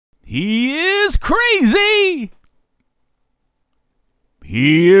He is crazy.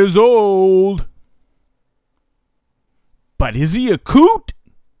 He is old. But is he a coot?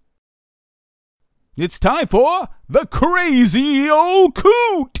 It's time for the Crazy Old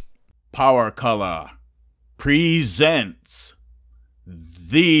Coot. PowerColor presents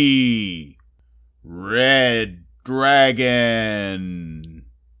the Red Dragon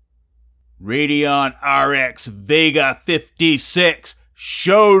Radeon RX Vega 56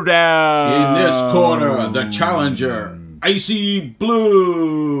 Showdown. In this corner, the challenger, Icy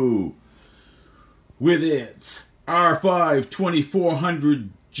Blue, with its R5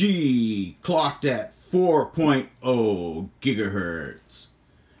 2400G clocked at 4.0 gigahertz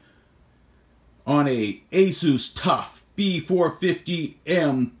on a Asus TUF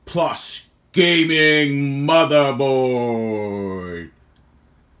B450M Plus gaming motherboard,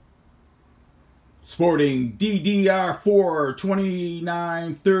 sporting DDR4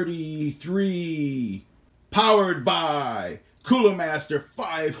 2933, powered by Cooler Master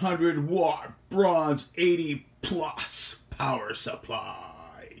 500 watt bronze 80 plus power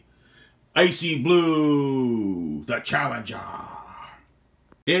supply. Icy Blue, the challenger.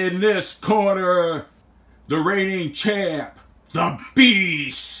 In this corner, the reigning champ, the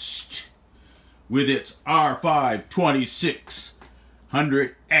beast, with its R5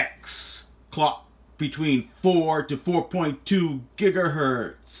 2600X clock between 4 to 4.2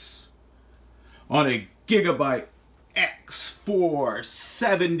 gigahertz on a Gigabyte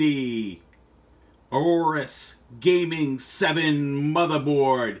X470 Aorus Gaming 7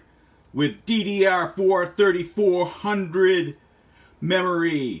 motherboard with DDR4 3400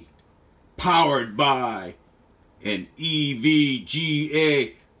 memory, powered by an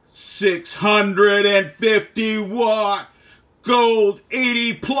EVGA 650 watt gold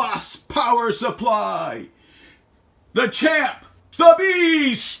 80 plus power supply. The champ, the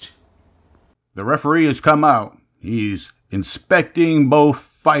beast. The referee has come out. He's inspecting both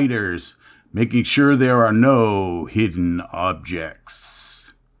fighters, making sure there are no hidden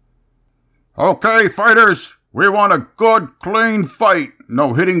objects. Okay, fighters, we want a good, clean fight.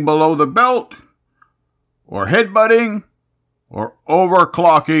 No hitting below the belt, or headbutting, or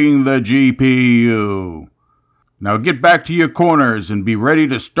overclocking the GPU. Now get back to your corners and be ready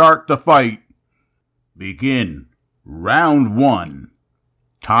to start the fight. Begin round 1.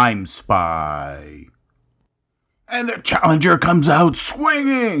 Time Spy. And the challenger comes out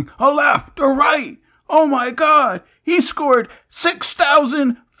swinging, a left, a right. Oh my God, he scored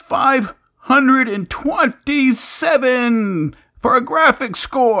 6,527 for a graphics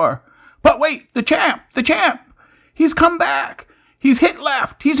score. But wait, the champ, he's come back. He's hit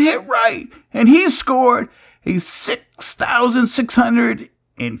left, he's hit right, and he's scored a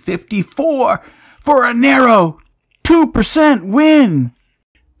 6,654 for a narrow 2% win.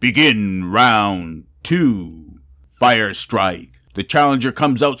 Begin round 2. Fire strike. The challenger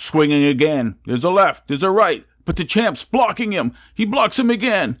comes out swinging again. There's a left, there's a right, but the champ's blocking him. He blocks him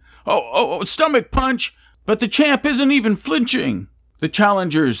again. Oh, stomach punch, but the champ isn't even flinching. The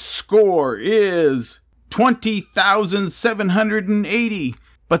challenger's score is 20,780,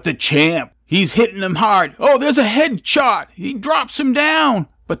 but the champ, he's hitting him hard. Oh, there's a headshot. He drops him down,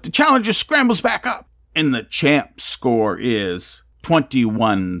 but the challenger scrambles back up. And the champ's score is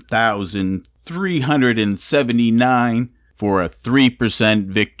 21,379 for a 3%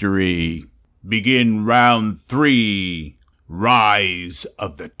 victory. Begin round 3. Rise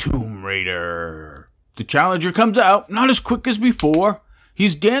of the Tomb Raider. The challenger comes out, not as quick as before.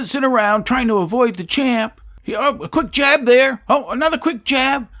 He's dancing around, trying to avoid the champ. A quick jab there. Oh, another quick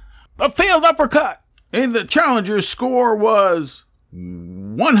jab. A failed uppercut. And the challenger's score was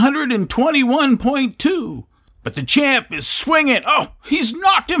 121.2. But the champ is swinging. Oh, he's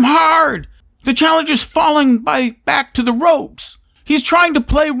knocked him hard. The challenger's falling back to the ropes. He's trying to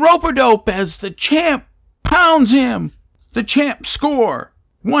play rope-a-dope as the champ pounds him. The champ's score,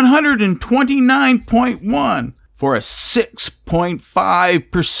 129.1 for a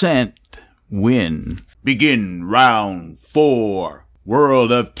 6.5% win. Begin round 4.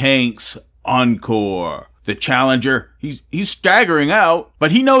 World of Tanks Encore. The challenger, he's staggering out,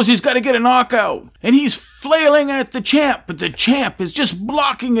 but he knows he's got to get a knockout. And he's flailing at the champ, but the champ is just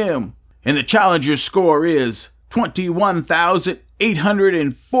blocking him. And the challenger's score is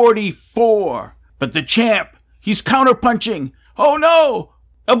 21,844. But the champ, he's counterpunching. Oh no!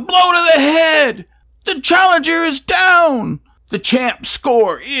 A blow to the head! The challenger is down! The champ's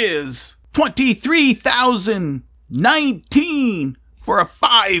score is 23,019 for a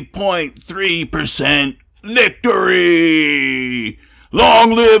 5.3% victory!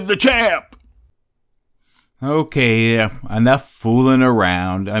 Long live the champ! Okay, enough fooling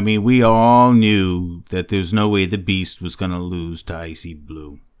around. I mean, we all knew that there's no way the Beast was going to lose to Icy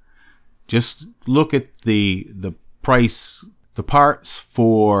Blue. Just look at the price, the parts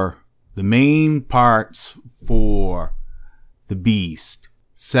for, the main parts for the Beast,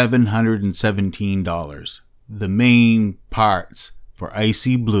 $717. The main parts for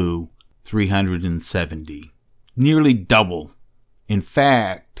Icy Blue, $370. Nearly double. In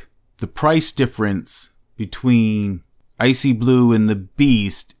fact, the price difference between Icy Blue and the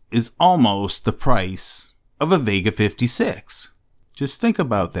Beast is almost the price of a Vega 56. Just think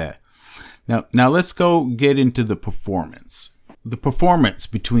about that. Now let's go get into the performance. The performance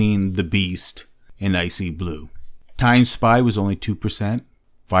between the Beast and Icy Blue. Time Spy was only 2%.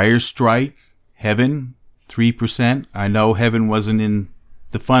 Fire Strike, Heaven, 3%. I know Heaven wasn't in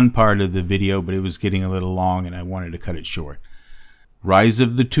the fun part of the video, but it was getting a little long and I wanted to cut it short. Rise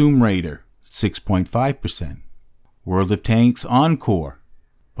of the Tomb Raider, 6.5%. World of Tanks Encore,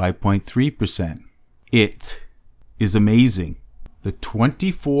 5.3%. It is amazing. The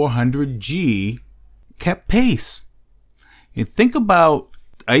 2400G kept pace. And think about,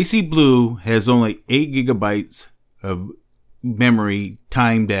 Icy Blue has only 8 gigabytes of memory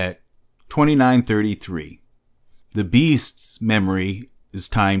timed at 2933. The Beast's memory is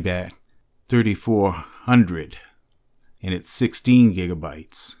timed at 3400 and it's 16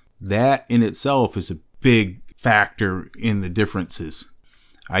 gigabytes. That in itself is a big factor in the differences.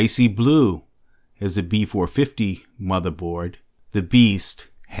 Icy Blue has a B450 motherboard. The Beast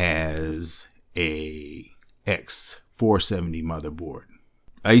has a X470 motherboard.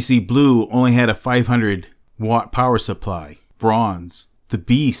 Icy Blue only had a 500 watt power supply, bronze. The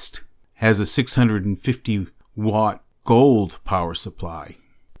Beast has a 650 watt gold power supply.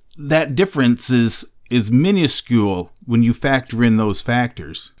 That difference is minuscule when you factor in those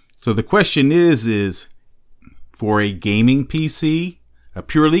factors. So the question is for a gaming PC, a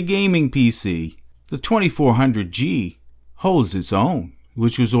purely gaming PC, the 2400G holds its own,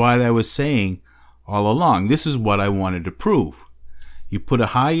 which was what I was saying all along. This is what I wanted to prove. You put a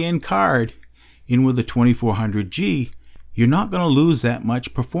high-end card in with a 2400G, you're not going to lose that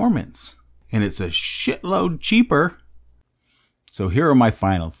much performance. And it's a shitload cheaper. So here are my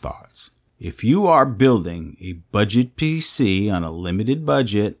final thoughts. If you are building a budget PC on a limited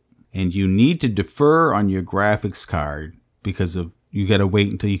budget and you need to defer on your graphics card because of you got to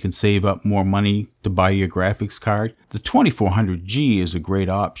wait until you can save up more money to buy your graphics card, the 2400G is a great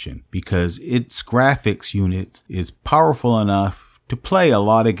option because its graphics unit is powerful enough to play a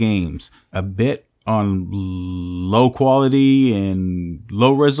lot of games. A bit on low quality and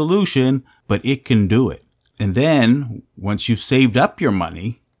low resolution, but it can do it. And then once you've saved up your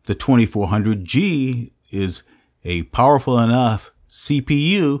money, the 2400G is a powerful enough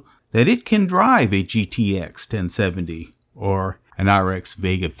CPU that it can drive a GTX 1070 or an RX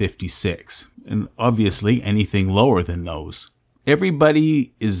Vega 56, and obviously anything lower than those.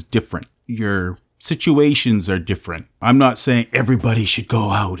 Everybody is different. Your situations are different. I'm not saying everybody should go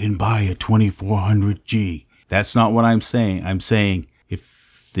out and buy a 2400G. That's not what I'm saying. I'm saying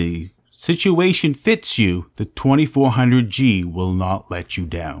if the situation fits you, the 2400G will not let you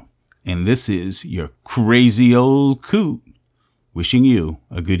down. And this is your crazy old coot wishing you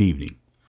a good evening.